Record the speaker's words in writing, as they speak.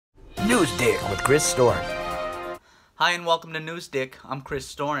News Dick with Chris Storin. Hi and welcome to News Dick. I'm Chris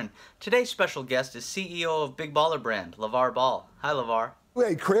Storin. Today's special guest is CEO of Big Baller Brand, Lavar Ball. Hi, Lavar.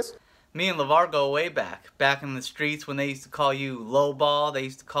 Hey, Chris. Me and Lavar go way back. Back in the streets when they used to call you Low Ball, they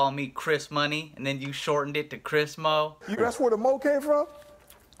used to call me Chris Money, and then you shortened it to Chris Mo. That's where the Mo came from?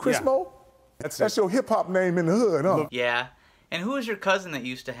 Chris Yeah. Mo? That's your hip-hop name in the hood, huh? Yeah. And who was your cousin that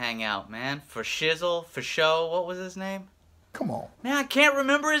used to hang out, man? For shizzle, for show, what was his name? Come on. Man, I can't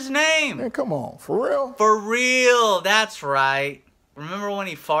remember his name. Man, come on. For real? For real, that's right. Remember when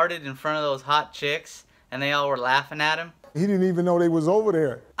he farted in front of those hot chicks and they all were laughing at him? He didn't even know they was over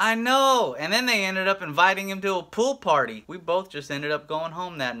there. I know, and then they ended up inviting him to a pool party. We both just ended up going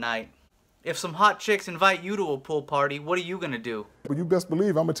home that night. If some hot chicks invite you to a pool party, what are you gonna do? But you best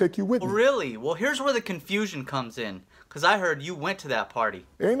believe I'm going to take you with Well, me. really? Well, here's where the confusion comes in. Because I heard you went to that party.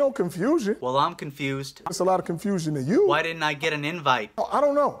 There ain't no confusion. Well, I'm confused. There's a lot of confusion to you. Why didn't I get an invite? Oh, I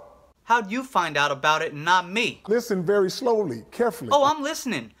don't know. How'd you find out about it and not me? Listen very slowly, carefully. Oh, I'm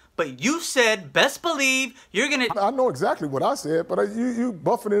listening. But you said, best believe, you're gonna... I know exactly what I said, but you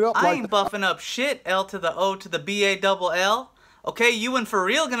buffing it up I like ain't buffing up shit, L to the O to the B-A-double-L. Okay, you and For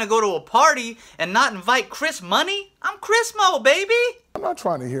Real gonna go to a party and not invite Chris Money? I'm Chris Mo, baby! I'm not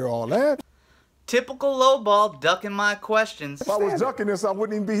trying to hear all that. Typical lowball ducking my questions. If I was ducking this, I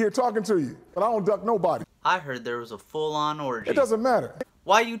wouldn't even be here talking to you. But I don't duck nobody. I heard there was a full-on orgy. It doesn't matter.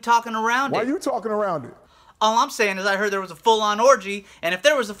 Why are you talking around Why it? are you talking around it? All I'm saying is I heard there was a full-on orgy, and if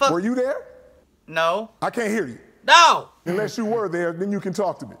there was a Were you there? No. I can't hear you. No! Unless you were there, then you can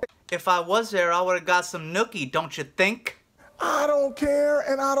talk to me. If I was there, I would've got some nookie, don't you think? I don't care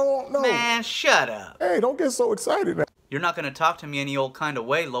and I don't know. Man, shut up. Hey, don't get so excited now. You're not gonna talk to me any old kind of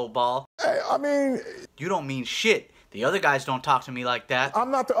way, lowball. Hey, I mean, You don't mean shit. The other guys don't talk to me like that. I'm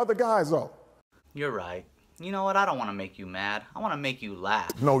not the other guys, though. You're right. You know what? I don't want to make you mad. I want to make you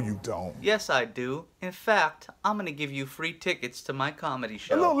laugh. No, you don't. Yes, I do. In fact, I'm going to give you free tickets to my comedy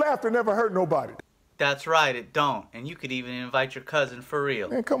A little show. laughter never hurt nobody. That's right, it don't. And you could even invite your cousin For Real.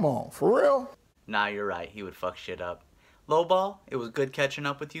 Man, come on. For real? Nah, you're right. He would fuck shit up. Lowball, it was good catching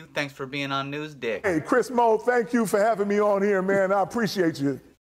up with you. Thanks for being on News Dick. Hey, Chris Mo, thank you for having me on here, man. I appreciate you.